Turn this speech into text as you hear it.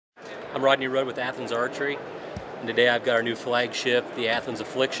I'm Rodney Rudd with Athens Archery, and today I've got our new flagship, the Athens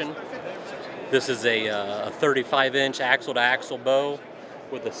Affliction. This is a 35-inch axle-to-axle bow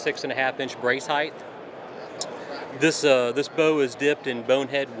with a 6.5-inch brace height. This bow is dipped in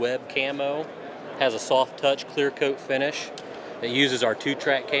bonehead web camo, has a soft touch clear coat finish. It uses our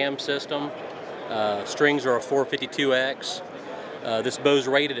 2-track cam system. Strings are a 452X. This bow is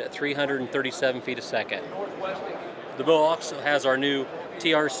rated at 337 feet a second. The bow also has our new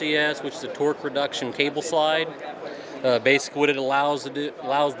TRCS, which is a torque reduction cable slide. Basically what it allows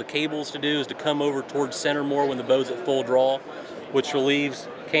the cables to do is to come over towards center more when the bow's at full draw, which relieves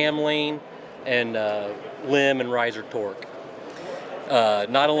cam lean and limb and riser torque.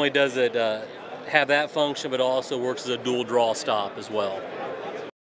 Not only does it have that function, but it also works as a dual draw stop as well.